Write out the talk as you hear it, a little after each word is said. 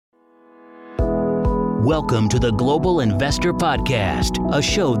Welcome to the Global Investor Podcast, a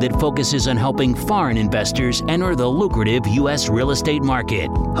show that focuses on helping foreign investors enter the lucrative U.S. real estate market.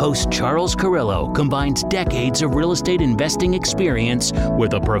 Host Charles Carrillo combines decades of real estate investing experience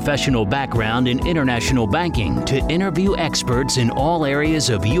with a professional background in international banking to interview experts in all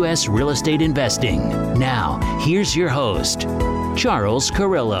areas of U.S. real estate investing. Now, here's your host, Charles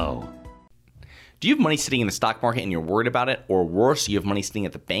Carrillo. Do you have money sitting in the stock market and you're worried about it? Or worse, you have money sitting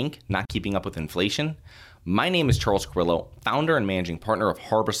at the bank, not keeping up with inflation? My name is Charles Carrillo, founder and managing partner of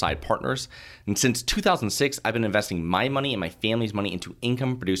Harborside Partners. And since 2006, I've been investing my money and my family's money into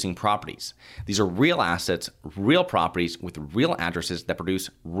income-producing properties. These are real assets, real properties with real addresses that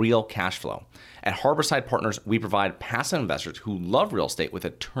produce real cash flow. At Harborside Partners, we provide passive investors who love real estate with a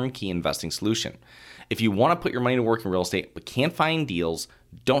turnkey investing solution. If you want to put your money to work in real estate but can't find deals,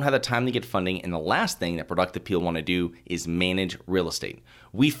 don't have the time to get funding, and the last thing that productive people want to do is manage real estate.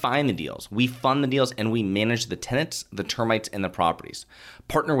 We find the deals, we fund the deals, and we manage the tenants, the termites, and the properties.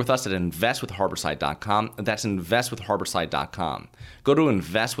 Partner with us at investwithharborside.com. That's investwithharborside.com. Go to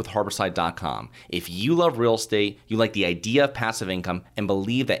investwithharborside.com. If you love real estate, you like the idea of passive income, and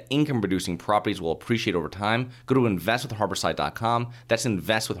believe that income-producing properties will appreciate over time, go to investwithharborside.com. That's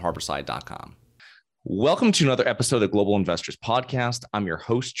investwithharborside.com. Welcome to another episode of the Global Investors Podcast. I'm your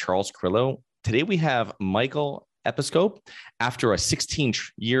host, Charles Carrillo. Today we have Michael Episcope. After a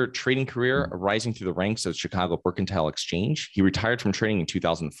 16-year trading career rising through the ranks of Chicago Mercantile Exchange, he retired from trading in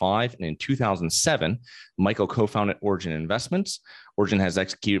 2005, and in 2007, Michael co-founded Origin Investments. Origin has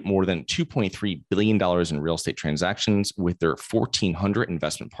executed more than $2.3 billion in real estate transactions with their 1,400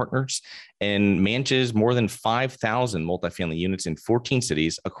 investment partners and manages more than 5,000 multifamily units in 14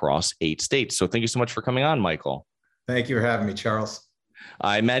 cities across 8 states. So thank you so much for coming on, Michael. Thank you for having me, Charles.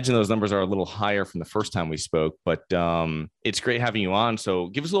 I imagine those numbers are a little higher from the first time we spoke, but it's great having you on. So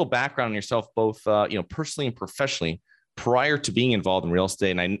give us a little background on yourself, both personally and professionally, prior to being involved in real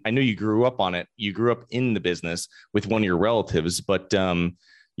estate. And I know you grew up on it. You grew up in the business with one of your relatives, but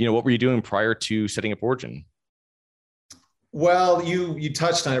what were you doing prior to setting up Origin? Well, you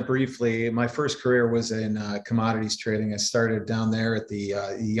touched on it briefly. My first career was in commodities trading. I started down there at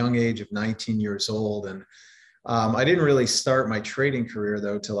the young age of 19 years old, and I didn't really start my trading career,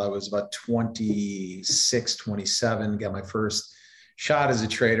 though, till I was about 26, 27, got my first shot as a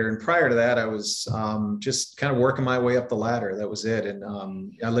trader. And prior to that, I was just kind of working my way up the ladder. That was it. And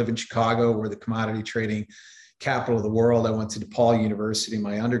I live in Chicago. We're the commodity trading capital of the world. I went to DePaul University,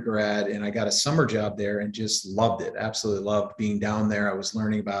 my undergrad, and I got a summer job there and just loved it. Absolutely loved being down there. I was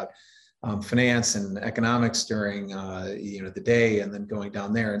learning about finance and economics during the day, and then going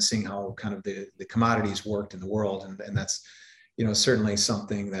down there and seeing how kind of the commodities worked in the world, and that's certainly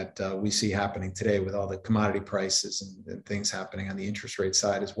something that we see happening today with all the commodity prices and things happening on the interest rate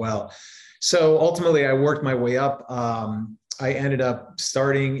side as well. So ultimately, I worked my way up. I ended up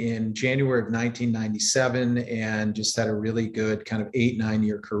starting in January of 1997 and just had a really good kind of 8-9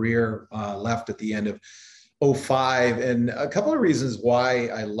 year career. Left at the end of 2005, and a couple of reasons why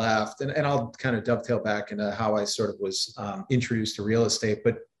I left, and I'll kind of dovetail back into how I sort of was introduced to real estate.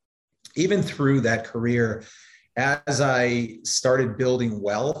 But even through that career, as I started building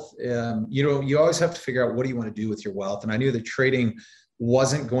wealth, you always have to figure out what do you want to do with your wealth. And I knew that trading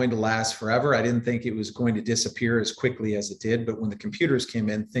wasn't going to last forever. I didn't think it was going to disappear as quickly as it did. But when the computers came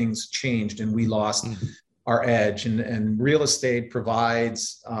in, things changed and we lost our edge, and real estate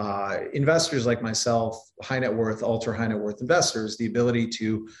provides investors like myself, high net worth, ultra high net worth investors, the ability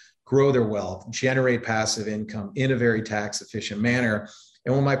to grow their wealth, generate passive income in a very tax efficient manner.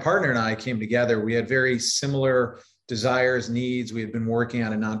 And when my partner and I came together, we had very similar desires, needs. We had been working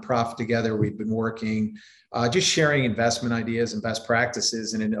on a nonprofit together. We'd been working, just sharing investment ideas and best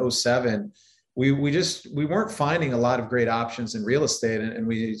practices. And in 2007, we weren't finding a lot of great options in real estate. And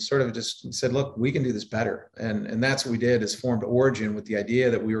we sort of just said, look, we can do this better. And that's what we did, is formed Origin with the idea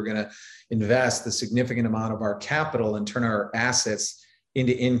that we were going to invest a significant amount of our capital and turn our assets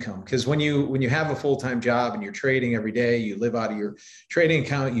into income. Because when you have a full-time job and you're trading every day, you live out of your trading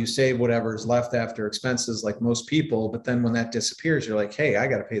account, you save whatever is left after expenses like most people. But then when that disappears, you're like, hey, I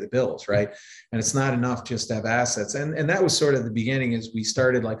got to pay the bills, right? And it's not enough just to have assets. And that was sort of the beginning, as we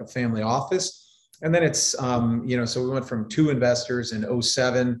started like a family office. And then it's, so we went from 2 investors in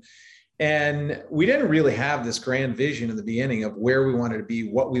 2007, and we didn't really have this grand vision in the beginning of where we wanted to be,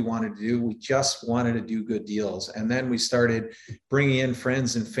 what we wanted to do. We just wanted to do good deals. And then we started bringing in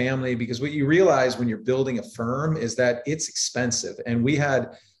friends and family, because what you realize when you're building a firm is that it's expensive. And we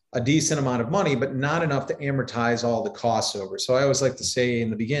had a decent amount of money, but not enough to amortize all the costs over. So I always like to say in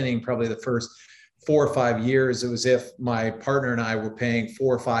the beginning, probably the first 4 or 5 years, it was if my partner and I were paying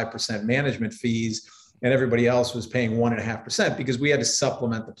 4 or 5% management fees and everybody else was paying 1.5% because we had to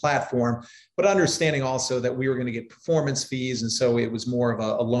supplement the platform, but understanding also that we were going to get performance fees. And so it was more of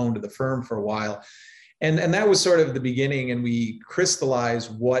a loan to the firm for a while. And that was sort of the beginning, and we crystallized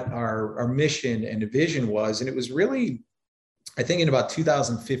what our mission and vision was. And it was really, I think in about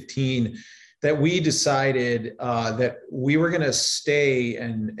 2015, that we decided that we were going to stay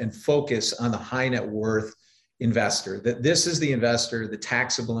and focus on the high net worth investor, that this is the investor, the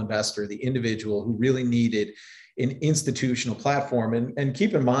taxable investor, the individual who really needed an institutional platform. And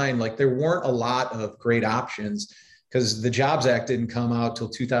keep in mind, like, there weren't a lot of great options because the Jobs Act didn't come out till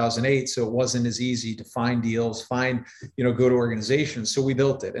 2008. So it wasn't as easy to find deals, find, good organizations. So we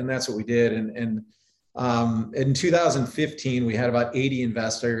built it, and that's what we did. And in 2015, we had about 80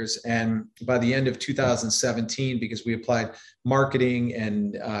 investors. And by the end of 2017, because we applied marketing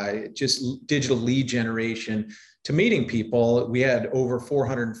and just digital lead generation to meeting people, we had over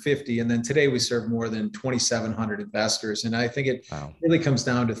 450. And then today we serve more than 2,700 investors. And I think it really comes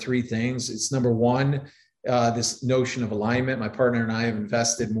down to three things. It's number one, this notion of alignment. My partner and I have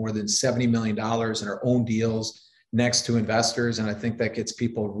invested more than $70 million in our own deals next to investors. And I think that gets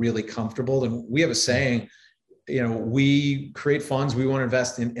people really comfortable. And we have a saying, we create funds we want to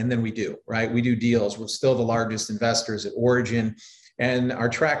invest in, and then we do, right? We do deals. We're still the largest investors at Origin, and our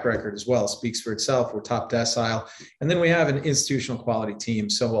track record as well speaks for itself. We're top decile. And then we have an institutional quality team.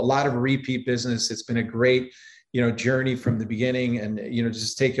 So a lot of repeat business. It's been a great, journey from the beginning, and,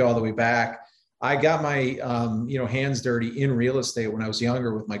 just take you all the way back. I got my, hands dirty in real estate when I was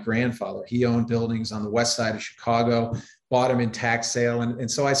younger with my grandfather. He owned buildings on the west side of Chicago, bought them in tax sale. And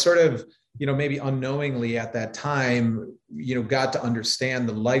so I sort of, maybe unknowingly at that time, got to understand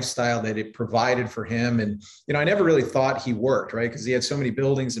the lifestyle that it provided for him. And, I never really thought he worked, right? Because he had so many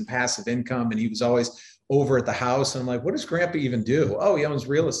buildings and passive income, and he was always over at the house. And I'm like, what does Grandpa even do? Oh, he owns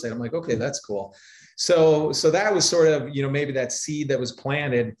real estate. I'm like, okay, that's cool. So that was sort of, maybe that seed that was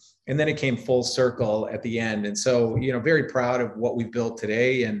planted, and then it came full circle at the end. And so, very proud of what we've built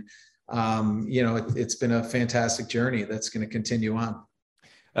today. And, it's been a fantastic journey that's going to continue on.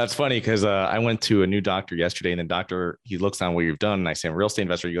 That's funny because I went to a new doctor yesterday, and the doctor, he looks on what you've done, and I say, I'm a real estate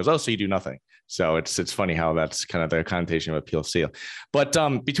investor. He goes, oh, so you do nothing. So it's funny how that's kind of the connotation of a PLC. But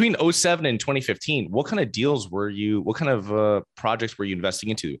between 2007 and 2015, what kind of deals what kind of projects were you investing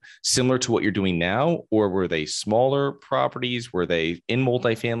into? Similar to what you're doing now, or were they smaller properties? Were they in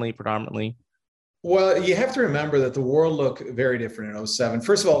multifamily predominantly? Well, you have to remember that the world looked very different in 2007.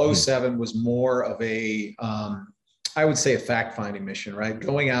 First of all, 2007 was more of a, I would say, a fact-finding mission, right?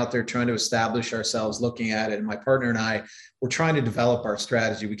 Going out there, trying to establish ourselves, looking at it. And my partner and I were trying to develop our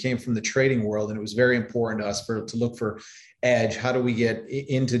strategy. We came from the trading world, and it was very important to us to look for edge. How do we get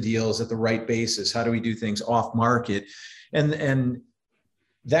into deals at the right basis? How do we do things off market? And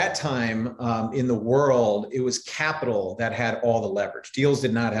that time in the world, it was capital that had all the leverage. Deals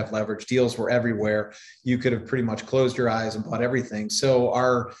did not have leverage. Deals were everywhere. You could have pretty much closed your eyes and bought everything.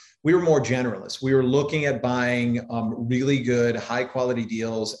 So we were more generalists. We were looking at buying really good, high quality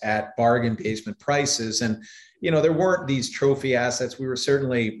deals at bargain basement prices. And, there weren't these trophy assets. We were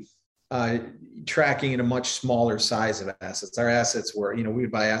certainly tracking in a much smaller size of assets. Our assets were, we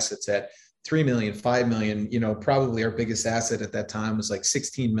would buy assets at 3 million, 5 million, probably our biggest asset at that time was like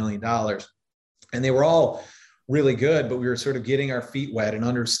 $16 million. And they were all really good, but we were sort of getting our feet wet and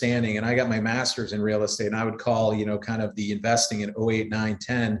understanding. And I got my master's in real estate, and I would call, kind of the investing in 2008, 2009,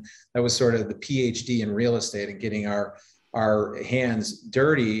 2010. That was sort of the PhD in real estate, and getting our hands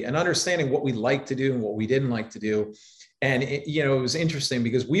dirty and understanding what we liked to do and what we didn't like to do. And it was interesting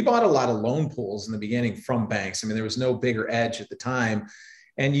because we bought a lot of loan pools in the beginning from banks. I mean, there was no bigger edge at the time.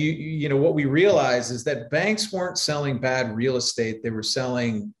 And what we realized is that banks weren't selling bad real estate. They were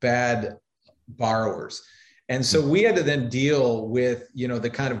selling bad borrowers. And so we had to then deal with, the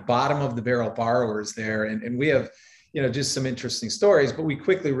kind of bottom of the barrel borrowers there. And we have, just some interesting stories, but we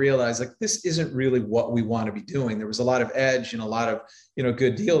quickly realized, like, this isn't really what we want to be doing. There was a lot of edge and a lot of,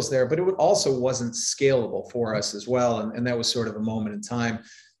 good deals there, but it also wasn't scalable for us as well. And that was sort of a moment in time,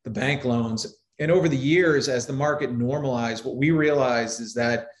 the bank loans. And over the years, as the market normalized, what we realized is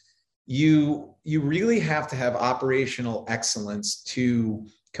that you really have to have operational excellence to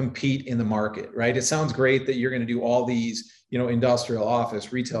compete in the market, right? It sounds great that you're going to do all these, industrial,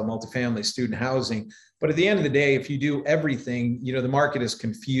 office, retail, multifamily, student housing. But at the end of the day, if you do everything, the market is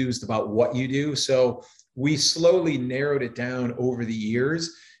confused about what you do. So we slowly narrowed it down over the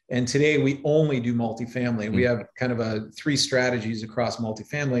years. And today we only do multifamily. And we have kind of 3 strategies across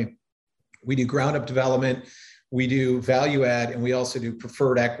multifamily. We do ground up development, we do value add, and we also do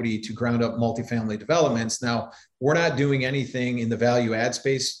preferred equity to ground up multifamily developments. Now, we're not doing anything in the value add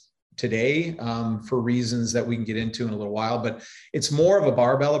space today for reasons that we can get into in a little while, but it's more of a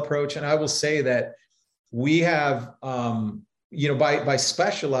barbell approach. And I will say that we have, by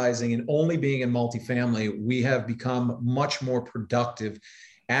specializing and only being in multifamily, we have become much more productive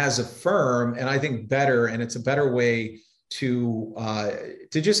as a firm, and I think better, and it's a better way to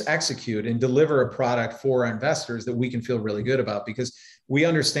just execute and deliver a product for our investors that we can feel really good about, because we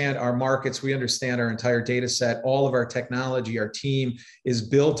understand our markets, we understand our entire data set, all of our technology, our team is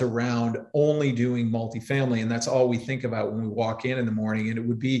built around only doing multifamily, and that's all we think about when we walk in the morning. And it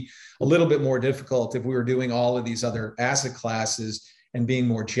would be a little bit more difficult if we were doing all of these other asset classes and being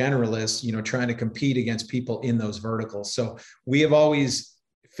more generalists, trying to compete against people in those verticals. So we have always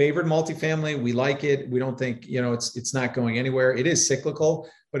favored multifamily. We like it. We don't think, it's not going anywhere. It is cyclical,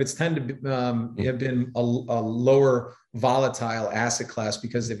 but it's tended to have been a lower volatile asset class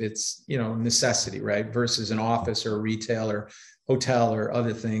because of its, necessity, right? Versus an office or a retail or hotel or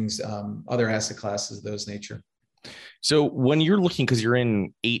other things, other asset classes of those nature. So when you're looking, because you're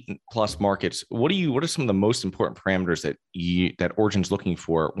in 8+ markets, what are some of the most important parameters that Origin's looking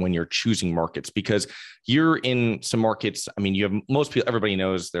for when you're choosing markets? Because you're in some markets, you have most people, everybody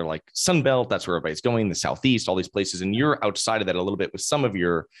knows they're like Sun Belt, that's where everybody's going, the Southeast, all these places, and you're outside of that a little bit with some of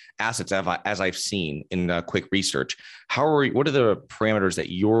your assets, as I've seen in quick research. What are the parameters that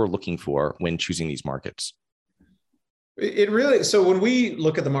you're looking for when choosing these markets? So when we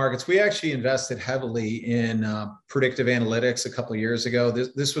look at the markets, we actually invested heavily in predictive analytics a couple of years ago.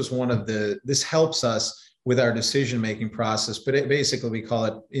 This helps us with our decision-making process, but basically we call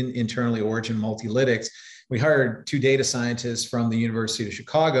it internally Origin Multilytics. We hired 2 data scientists from the University of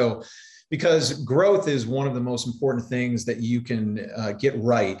Chicago because growth is one of the most important things that you can get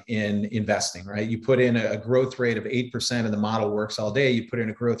right in investing, right? You put in a growth rate of 8% and the model works all day. You put in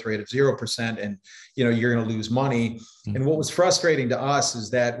a growth rate of 0% and you're going to lose money. Mm-hmm. And what was frustrating to us is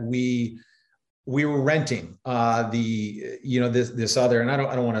that we were renting this other, and I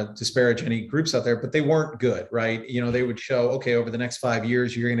don't want to disparage any groups out there, but they weren't good, right? They would show, okay, over the next 5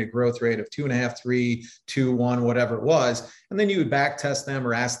 years, you're going to growth rate of 2.5, 3, 2, 1, whatever it was. And then you would back test them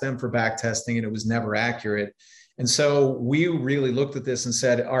or ask them for back testing, and it was never accurate. And so we really looked at this and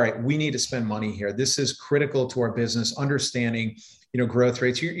said, all right, we need to spend money here. This is critical to our business, understanding, growth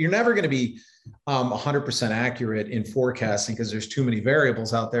rates. You're never going to be 100% accurate in forecasting because there's too many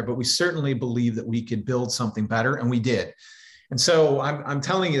variables out there, but we certainly believe that we could build something better, and we did. And so I'm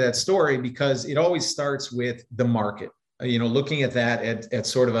telling you that story because it always starts with the market, looking at that at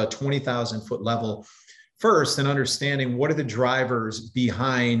sort of a 20,000 foot level first and understanding what are the drivers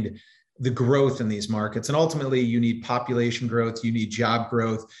behind the growth in these markets. And ultimately you need population growth, you need job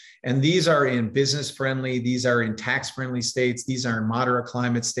growth. And these are in business friendly, these are in tax friendly states, these are in moderate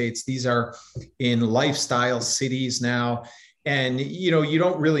climate states, these are in lifestyle cities now. And, you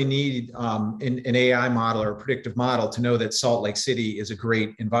don't really need an AI model or a predictive model to know that Salt Lake City is a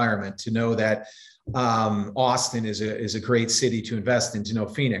great environment, to know that Austin is a great city to invest in, to know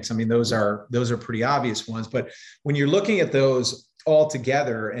Phoenix. Those are pretty obvious ones. But when you're looking at those all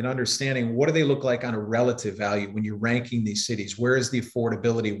together and understanding what do they look like on a relative value when you're ranking these cities, where is the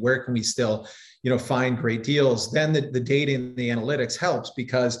affordability, where can we still, find great deals, then the data and the analytics helps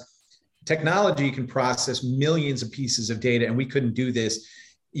because technology can process millions of pieces of data. And we couldn't do this,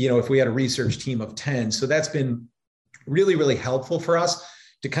 if we had a research team of 10. So that's been really, really helpful for us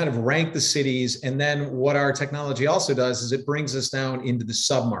to kind of rank the cities. And then what our technology also does is it brings us down into the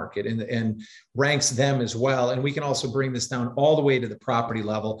submarket and ranks them as well. And we can also bring this down all the way to the property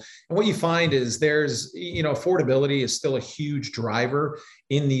level. And what you find is there's, affordability is still a huge driver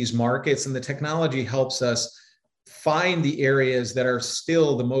in these markets. And the technology helps us find the areas that are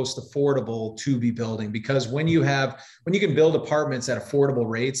still the most affordable to be building. Because when you can build apartments at affordable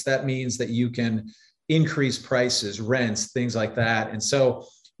rates, that means that you can increase prices, rents, things like that. And so,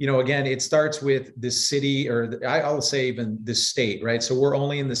 again, it starts with the city, or I'll say even the state, right? So we're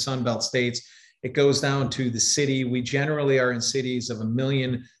only in the Sun Belt states. It goes down to the city. We generally are in cities of 1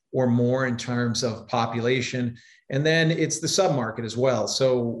 million or more in terms of population. And then it's the submarket as well.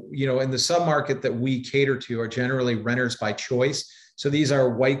 So, in the submarket that we cater to are generally renters by choice. So these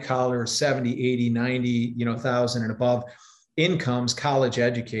are white collar, 70, 80, 90, thousand and above incomes, college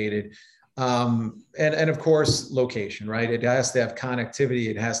educated. And of course, location, right? It has to have connectivity.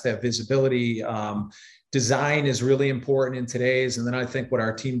 It has to have visibility. Design is really important in today's. And then I think what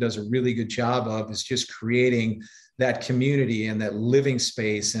our team does a really good job of is just creating that community and that living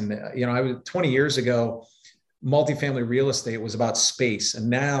space. And, 20 years ago, multifamily real estate was about space. And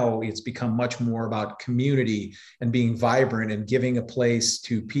now it's become much more about community and being vibrant and giving a place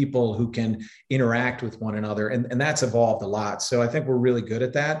to people who can interact with one another. And that's evolved a lot. So I think we're really good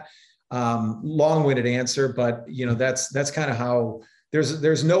at that. Long-winded answer, but that's kind of how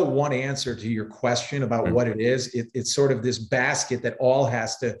there's no one answer to your question about what it is. It's sort of this basket that all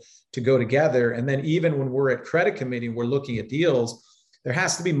has to go together. And then even when we're at credit committee, we're looking at deals, there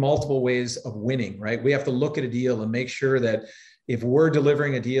has to be multiple ways of winning, right? We have to look at a deal and make sure that if we're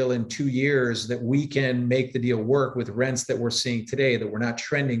delivering a deal in 2 years, that we can make the deal work with rents that we're seeing today, that we're not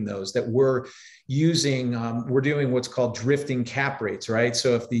trending those, that we're using, we're doing what's called drifting cap rates, right?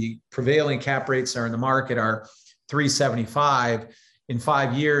 So if the prevailing cap rates are in the market are 375, in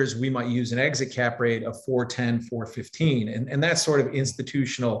 5 years, we might use an exit cap rate of 410, 415. And that's sort of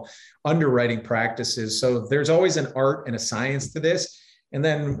institutional underwriting practices. So there's always an art and a science to this. And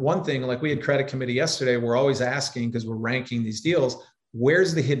then one thing, like we had credit committee yesterday, we're always asking, because we're ranking these deals,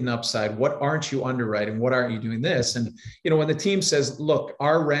 where's the hidden upside? What aren't you underwriting? What aren't you doing this? And, when the team says, look,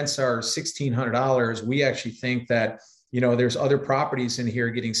 our rents are $1,600, we actually think that, there's other properties in here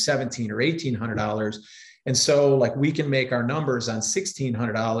getting $1,700 or $1,800. And so like we can make our numbers on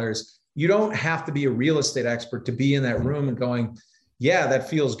 $1,600. You don't have to be a real estate expert to be in that room and going, yeah, that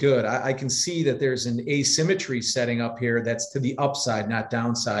feels good. I can see that there's an asymmetry setting up here that's to the upside, not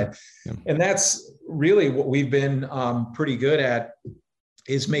downside. Yeah. And that's really what we've been pretty good at,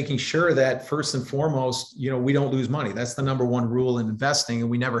 is making sure that first and foremost, we don't lose money. That's the number one rule in investing.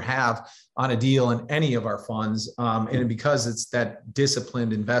 And we never have on a deal in any of our funds. And because it's that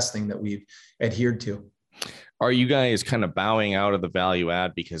disciplined investing that we've adhered to. Are you guys kind of bowing out of the value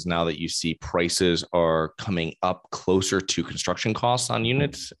add because now that you see prices are coming up closer to construction costs on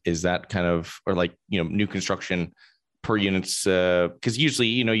units? Is that kind of, or like, new construction per units? Because usually,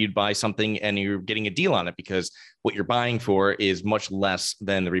 you'd buy something and you're getting a deal on it because what you're buying for is much less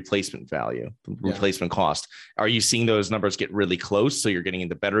than the replacement value, replacement cost. Are you seeing those numbers get really close? So you're getting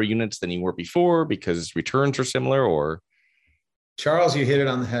into better units than you were before because returns are similar, or? Charles, you hit it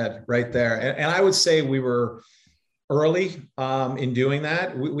on the head right there. And I would say we were early in doing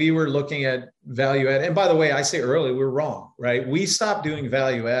that. We were looking at value add. And by the way, I say early, we're wrong, right? We stopped doing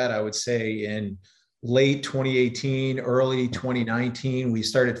value add, I would say, in late 2018, early 2019. We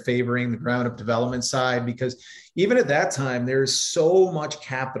started favoring the ground up development side because even at that time, there's so much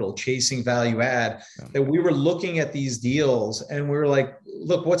capital chasing value add that we were looking at these deals and we were like,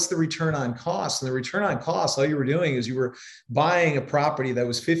 look, what's the return on cost? And the return on cost, all you were doing is you were buying a property that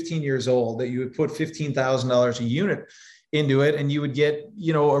was 15 years old, that you would put $15,000 a unit into it, and you would get,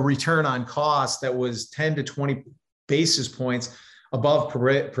 a return on cost that was 10 to 20 basis points above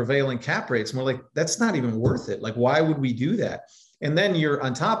prevailing cap rates. And we're like, that's not even worth it. Like, why would we do that? And then you're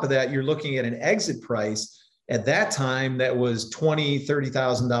on top of that, you're looking at an exit price at that time that was $20,000,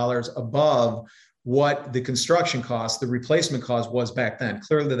 $30,000 above what the construction cost, the replacement cost was back then.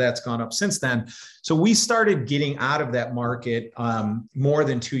 Clearly that's gone up since then. So we started getting out of that market more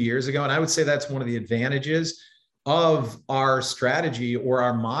than 2 years ago. And I would say that's one of the advantages of our strategy or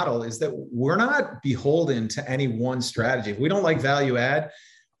our model, is that we're not beholden to any one strategy. If we don't like value add,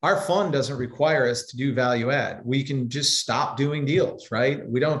 our fund doesn't require us to do value add. We can just stop doing deals, right?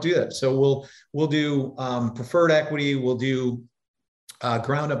 We don't do that. So we'll do preferred equity, we'll do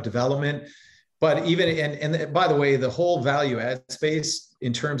ground up development. But even, and by the way, the whole value add space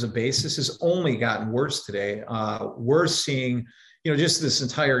in terms of basis has only gotten worse today. We're seeing, just this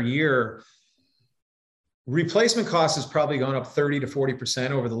entire year, replacement cost has probably gone up 30 to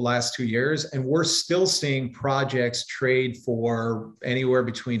 40% over the last 2 years. And we're still seeing projects trade for anywhere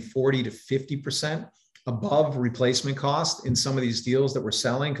between 40 to 50% above replacement cost in some of these deals that we're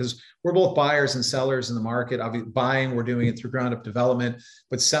selling, because we're both buyers and sellers in the market. Obviously, buying, we're doing it through ground up development,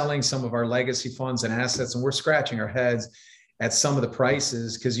 but selling some of our legacy funds and assets. And we're scratching our heads at some of the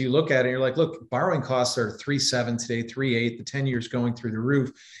prices, because you look at it and you're like, look, borrowing costs are 3.7 today, 3.8, the 10 years going through the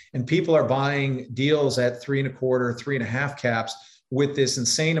roof. And people are buying deals at 3.25, 3.5 caps with this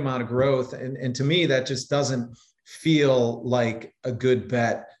insane amount of growth. And to me, that just doesn't feel like a good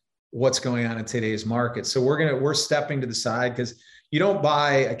bet what's going on in today's market. So we're stepping to the side, because you don't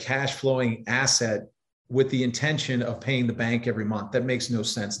buy a cash flowing asset with the intention of paying the bank every month. That makes no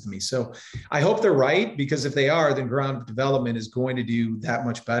sense to me. So I hope they're right, because if they are, then ground development is going to do that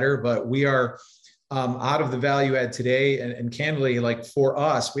much better. But we are out of the value add today. And candidly, like for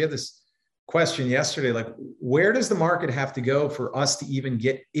us, we had this question yesterday, like, where does the market have to go for us to even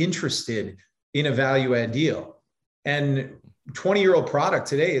get interested in a value add deal? And 20-year-old product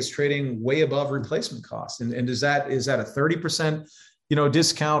today is trading way above replacement cost. And is that a 30%,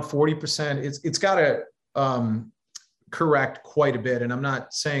 discount, 40%? It's got to correct quite a bit. And I'm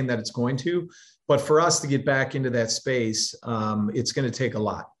not saying that it's going to, but for us to get back into that space, it's going to take a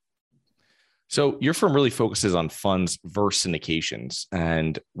lot. So your firm really focuses on funds versus syndications.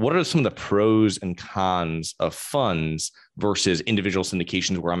 And what are some of the pros and cons of funds versus individual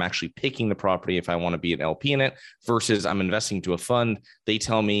syndications where I'm actually picking the property if I want to be an LP in it versus I'm investing into a fund? They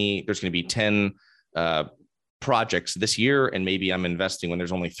tell me there's going to be 10 projects this year, and maybe I'm investing when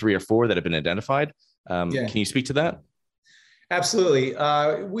there's only 3 or 4 that have been identified. Can you speak to that? Absolutely.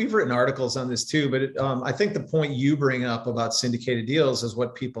 We've written articles on this too, but I think the point you bring up about syndicated deals is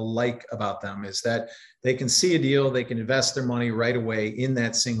what people like about them is that they can see a deal, they can invest their money right away in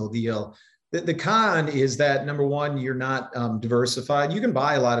that single deal. The con is that, number one, you're not diversified. You can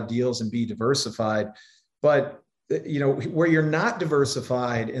buy a lot of deals and be diversified, but where you're not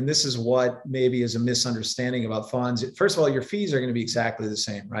diversified, and this is what maybe is a misunderstanding about funds. First of all, your fees are going to be exactly the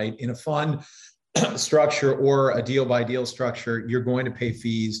same, right? In a fund structure or a deal by deal structure, you're going to pay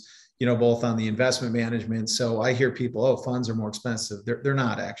fees, both on the investment management. So I hear people, oh, funds are more expensive. They're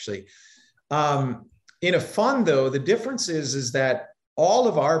not actually. In a fund though, the difference is that all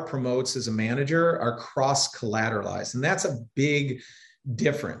of our promotes as a manager are cross collateralized. And that's a big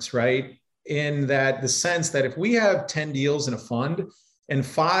difference, right? In that the sense that if we have 10 deals in a fund and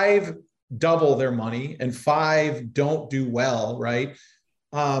 5 double their money and 5 don't do well, right?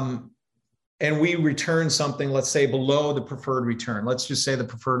 And we return something, let's say below the preferred return. Let's just say the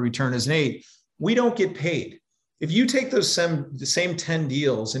preferred return is an 8. We don't get paid. If you take the same 10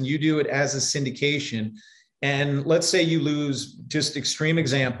 deals and you do it as a syndication, and let's say you lose, just extreme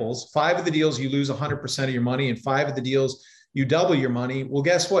examples, 5 of the deals you lose 100% of your money and 5 of the deals you double your money. Well,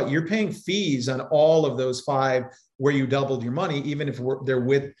 guess what? You're paying fees on all of those 5 where you doubled your money, even if they're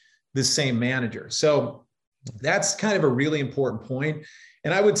with the same manager. So that's kind of a really important point.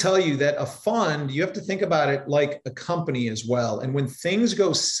 And I would tell you that a fund, you have to think about it like a company as well. And when things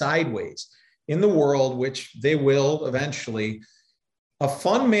go sideways in the world, which they will eventually, a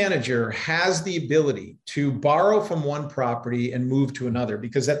fund manager has the ability to borrow from one property and move to another,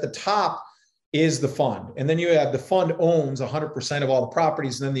 because at the top is the fund. And then you have the fund owns 100% of all the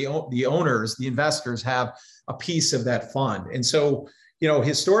properties. And then the owners, the investors have a piece of that fund. And so,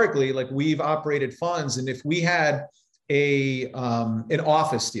 historically, like we've operated funds, and if we had an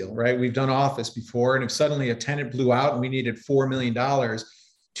office deal, right? We've done office before. And if suddenly a tenant blew out and we needed $4 million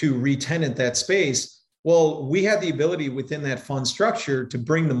to re-tenant that space, well, we had the ability within that fund structure to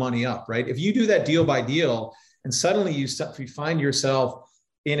bring the money up, right? If you do that deal by deal and suddenly you find yourself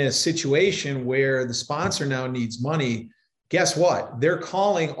in a situation where the sponsor now needs money, guess what? They're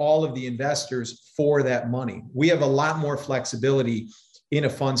calling all of the investors for that money. We have a lot more flexibility in a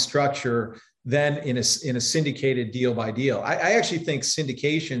fund structure than in a syndicated deal by deal. I actually think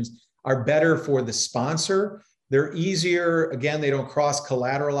syndications are better for the sponsor. They're easier. Again, they don't cross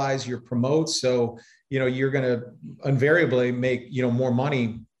collateralize your promotes. So, you're going to invariably make, more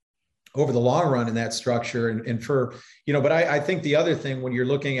money over the long run in that structure. And for, but I think the other thing when you're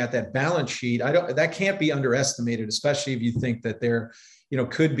looking at that balance sheet, that can't be underestimated, especially if you think that there,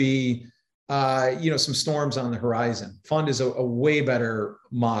 could be, some storms on the horizon. Fund is a way better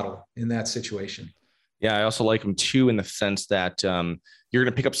model in that situation. Yeah, I also like them too, in the sense that you're going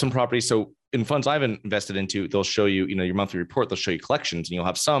to pick up some properties. So in funds I've invested into, they'll show you, your monthly report, they'll show you collections, and you'll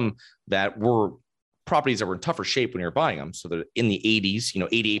have some that were properties that were in tougher shape when you're buying them. So they're in the 80s,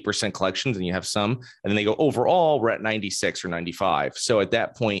 88% collections, and you have some, and then they go, overall, we're at 96 or 95. So at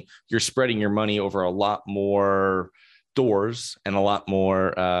that point, you're spreading your money over a lot more doors and a lot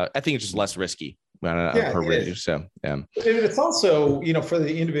more, I think it's just less risky. Per raise. So, yeah. It's also, for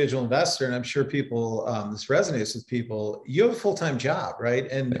the individual investor, and I'm sure people, this resonates with people, you have a full-time job, right?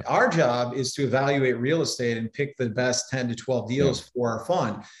 And our job is to evaluate real estate and pick the best 10 to 12 deals for our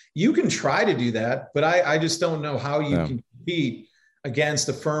fund. You can try to do that, but I just don't know how you can compete against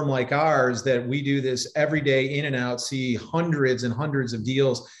a firm like ours that we do this every day in and out, see hundreds and hundreds of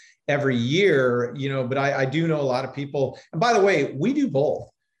deals every year, but I do know a lot of people. And by the way, we do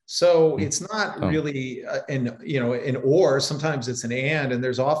both. So it's not really an or, sometimes it's an and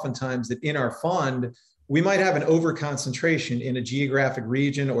there's oftentimes that in our fund, we might have an over concentration in a geographic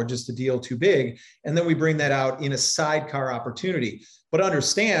region or just a deal too big. And then we bring that out in a sidecar opportunity. But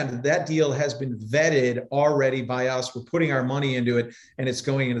understand that deal has been vetted already by us. We're putting our money into it and it's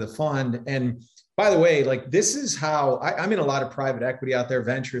going into the fund. And by the way, like this is how I'm in a lot of private equity out there,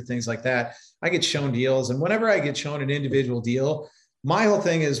 venture, things like that. I get shown deals. And whenever I get shown an individual deal, my whole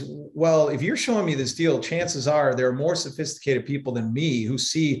thing is, well, if you're showing me this deal, chances are there are more sophisticated people than me who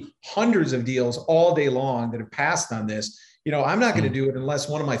see hundreds of deals all day long that have passed on this. I'm not going to do it unless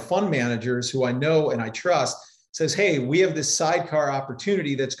one of my fund managers who I know and I trust says, hey, we have this sidecar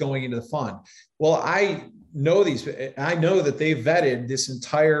opportunity that's going into the fund. Well, I know that they've vetted this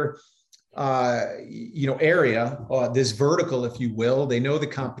entire area, this vertical, if you will. They know the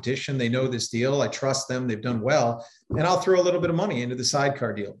competition. They know this deal. I trust them. They've done well. And I'll throw a little bit of money into the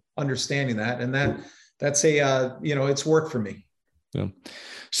sidecar deal, understanding that. And that's it's worked for me. Yeah.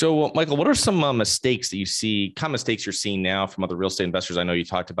 So, Michael, what are some mistakes that you see, common mistakes you're seeing now from other real estate investors? I know you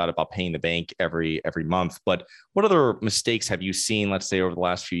talked about paying the bank every month, but what other mistakes have you seen, let's say, over the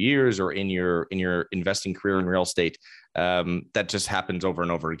last few years or in your investing career in real estate that just happens over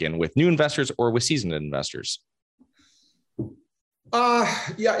and over again with new investors or with seasoned investors?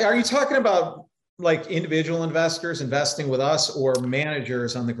 Yeah. Are you talking about like individual investors investing with us or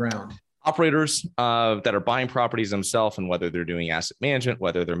managers on the ground? Operators that are buying properties themselves, and whether they're doing asset management,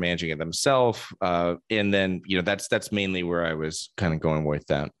 whether they're managing it themselves. And then, that's mainly where I was kind of going with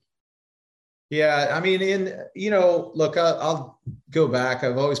that. Yeah. I mean, look, I'll go back.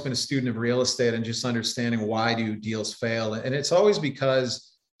 I've always been a student of real estate and just understanding why do deals fail. And it's always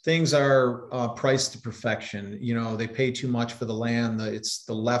because things are priced to perfection. They pay too much for the land. It's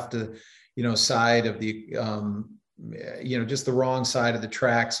the left, side of the, just the wrong side of the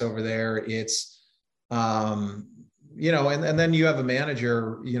tracks over there. It's, and then you have a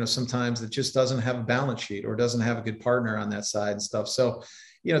manager, sometimes that just doesn't have a balance sheet or doesn't have a good partner on that side and stuff. So,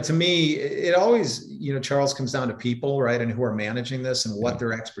 to me, it always, Charles, comes down to people, right? And who are managing this and what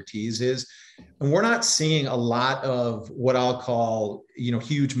their expertise is. And we're not seeing a lot of what I'll call,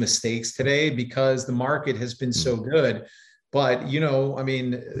 huge mistakes today because the market has been so good. But, when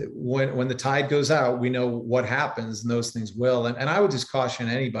the tide goes out, we know what happens and those things will. And I would just caution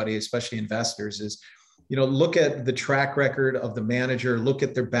anybody, especially investors, is, look at the track record of the manager, look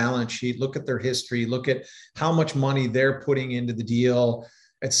at their balance sheet, look at their history, look at how much money they're putting into the deal,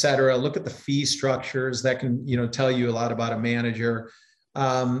 et cetera. Look at the fee structures that can, tell you a lot about a manager.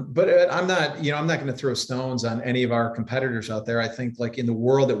 But I'm not going to throw stones on any of our competitors out there. I think like in the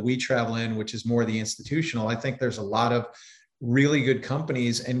world that we travel in, which is more the institutional, I think there's a lot of really good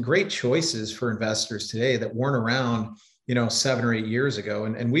companies and great choices for investors today that weren't around, 7 or 8 years ago.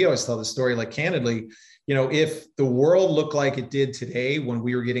 And we always tell the story, like candidly, if the world looked like it did today when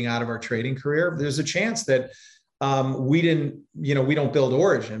we were getting out of our trading career, there's a chance that we don't build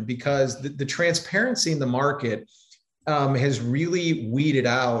Origin because the transparency in the market has really weeded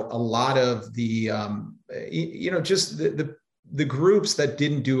out a lot of the, just the groups that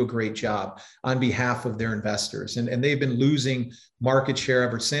didn't do a great job on behalf of their investors. And they've been losing market share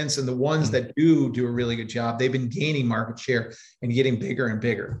ever since. And the ones that do a really good job, they've been gaining market share and getting bigger and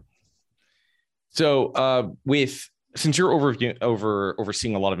bigger. So since you're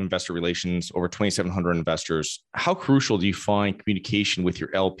overseeing a lot of investor relations, over 2,700 investors, how crucial do you find communication with your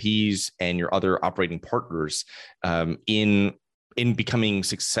LPs and your other operating partners in becoming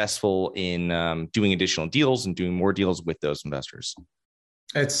successful in doing additional deals and doing more deals with those investors?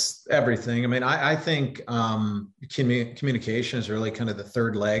 It's everything. I mean, I think communication is really kind of the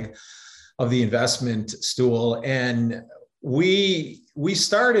third leg of the investment stool. And we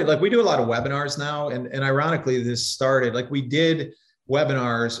started, like we do a lot of webinars now. And ironically, this started, like we did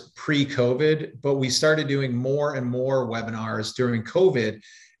webinars pre-COVID, but we started doing more and more webinars during COVID.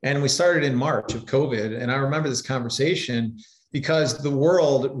 And we started in March of COVID. And I remember this conversation because the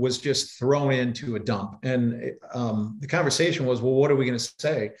world was just thrown into a dump. And the conversation was, well, what are we going to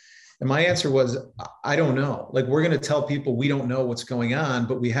say? And my answer was, I don't know. Like, we're going to tell people we don't know what's going on,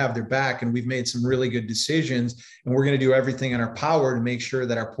 but we have their back and we've made some really good decisions. And we're going to do everything in our power to make sure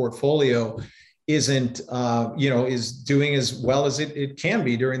that our portfolio isn't, is doing as well as it can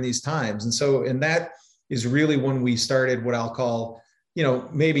be during these times. And that is really when we started what I'll call,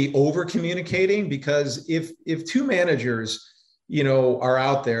 maybe over communicating, because if two managers, are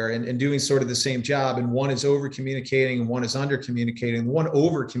out there and doing sort of the same job, and one is over communicating and one is under communicating, the one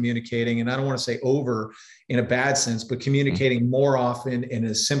over communicating, and I don't want to say over in a bad sense, but communicating more often in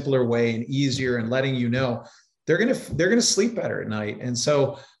a simpler way and easier and letting they're going to sleep better at night. And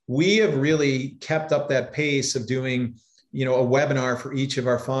so we have really kept up that pace of doing, a webinar for each of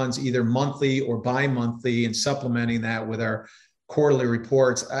our funds, either monthly or bi-monthly, and supplementing that with our quarterly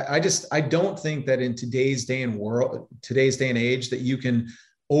reports. I don't think that in today's day and age that you can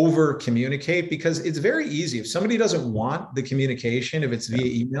over communicate, because it's very easy. If somebody doesn't want the communication, if it's via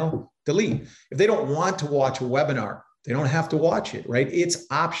email, delete. If they don't want to watch a webinar, they don't have to watch it, right? It's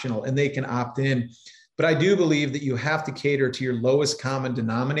optional and they can opt in. But I do believe that you have to cater to your lowest common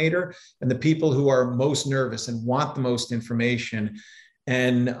denominator and the people who are most nervous and want the most information.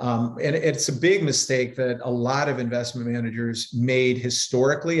 And it's a big mistake that a lot of investment managers made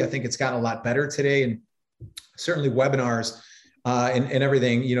historically. I think it's gotten a lot better today, and certainly webinars and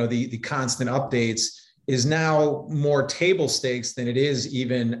everything, the constant updates, is now more table stakes than it is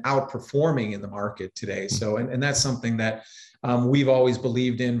even outperforming in the market today. So, and that's something that we've always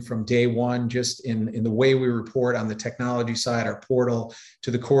believed in from day one, just in the way we report on the technology side, our portal,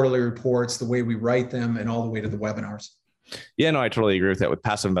 to the quarterly reports, the way we write them, and all the way to the webinars. Yeah, no, I totally agree with that. With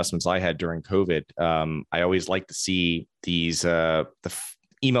passive investments I had during COVID, I always like to see these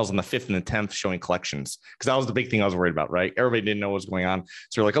emails on the 5th and the 10th showing collections, because that was the big thing I was worried about, right? Everybody didn't know what was going on.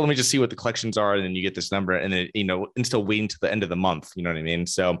 So we're like, oh, let me just see what the collections are. And then you get this number, and then, and still waiting to the end of the month. You know what I mean?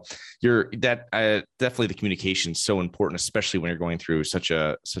 So definitely the communication is so important, especially when you're going through such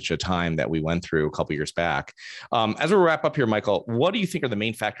a time that we went through a couple of years back. As we wrap up here, Michael, what do you think are the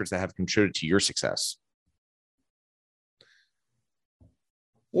main factors that have contributed to your success?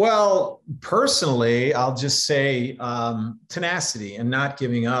 Well, personally, I'll just say tenacity and not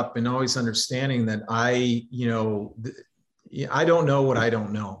giving up, and always understanding that I don't know what I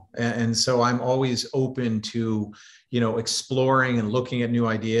don't know. And so I'm always open to, exploring and looking at new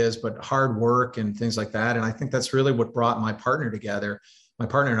ideas, but hard work and things like that. And I think that's really what brought my partner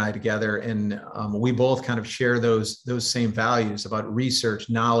and I together. And we both kind of share those same values about research,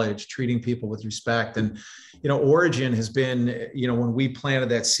 knowledge, treating people with respect. And, Origin has been, when we planted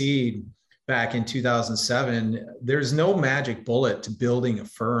that seed back in 2007, there's no magic bullet to building a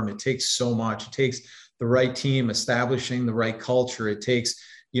firm. It takes so much. It takes the right team, establishing the right culture. It takes,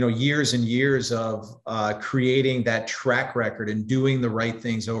 years and years of creating that track record and doing the right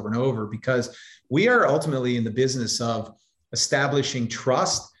things over and over, because we are ultimately in the business of establishing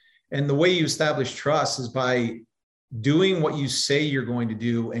trust. And the way you establish trust is by doing what you say you're going to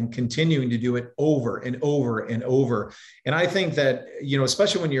do and continuing to do it over and over and over. And I think that,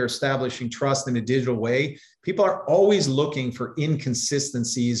 especially when you're establishing trust in a digital way, people are always looking for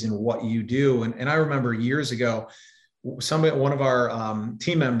inconsistencies in what you do. And I remember years ago, one of our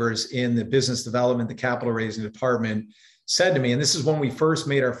team members in the business development, the capital raising department, said to me, and this is when we first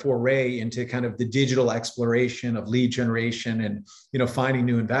made our foray into kind of the digital exploration of lead generation and, finding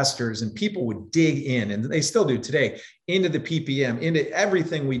new investors, and people would dig in, and they still do today, into the PPM, into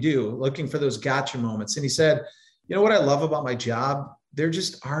everything we do, looking for those gotcha moments. And he said, what I love about my job, there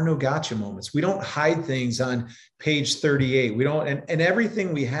just are no gotcha moments. We don't hide things on page 38. We don't, and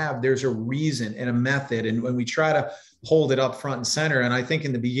everything we have, there's a reason and a method. And when we try to hold it up front and center, and I think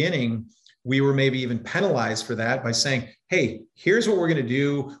in the beginning, we were maybe even penalized for that by saying, hey, here's what we're going to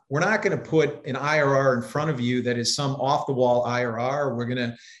do. We're not going to put an IRR in front of you that is some off the wall IRR. We're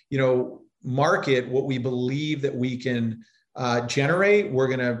going to, market what we believe that we can generate. We're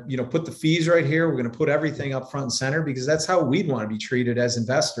going to, put the fees right here. We're going to put everything up front and center, because that's how we'd want to be treated as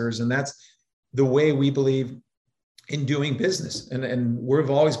investors. And that's the way we believe in doing business. And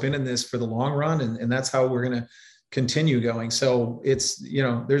we've always been in this for the long run. And that's how we're going to continue going. So it's,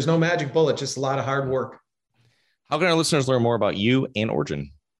 there's no magic bullet, just a lot of hard work. How can our listeners learn more about you and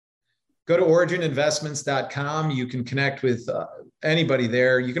Origin? Go to origininvestments.com. You can connect with anybody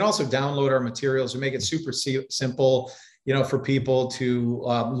there. You can also download our materials. We make it super simple, for people to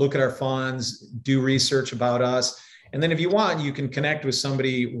look at our funds, do research about us. And then if you want, you can connect with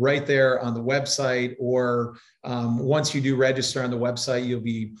somebody right there on the website, or once you do register on the website, you'll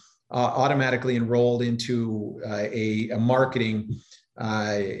be automatically enrolled into a marketing,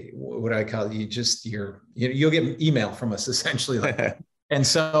 what do I call it? You'll get an email from us essentially like that. And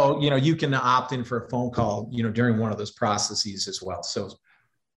so, you can opt in for a phone call, during one of those processes as well. So,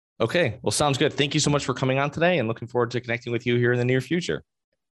 okay. Well, sounds good. Thank you so much for coming on today, and looking forward to connecting with you here in the near future.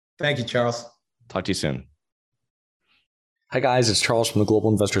 Thank you, Charles. Talk to you soon. Hi guys, it's Charles from the Global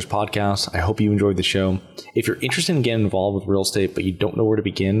Investors Podcast. I hope you enjoyed the show. If you're interested in getting involved with real estate, but you don't know where to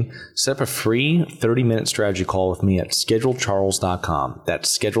begin, set up a free 30-minute strategy call with me at schedulecharles.com.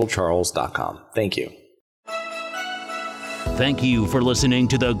 That's schedulecharles.com. Thank you. Thank you for listening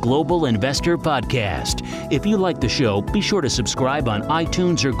to the Global Investor Podcast. If you like the show, be sure to subscribe on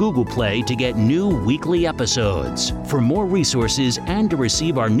iTunes or Google Play to get new weekly episodes. For more resources and to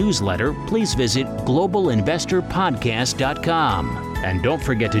receive our newsletter, please visit globalinvestorpodcast.com. And don't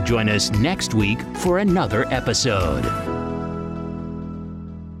forget to join us next week for another episode.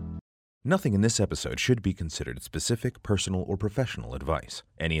 Nothing in this episode should be considered specific, personal, or professional advice.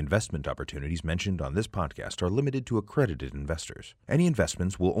 Any investment opportunities mentioned on this podcast are limited to accredited investors. Any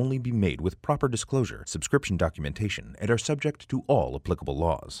investments will only be made with proper disclosure, subscription documentation, and are subject to all applicable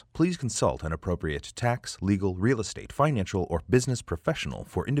laws. Please consult an appropriate tax, legal, real estate, financial, or business professional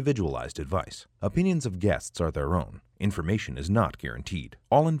for individualized advice. Opinions of guests are their own. Information is not guaranteed.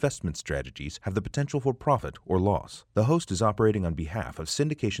 All investment strategies have the potential for profit or loss. The host is operating on behalf of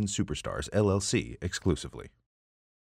Syndication Superstars, LLC exclusively.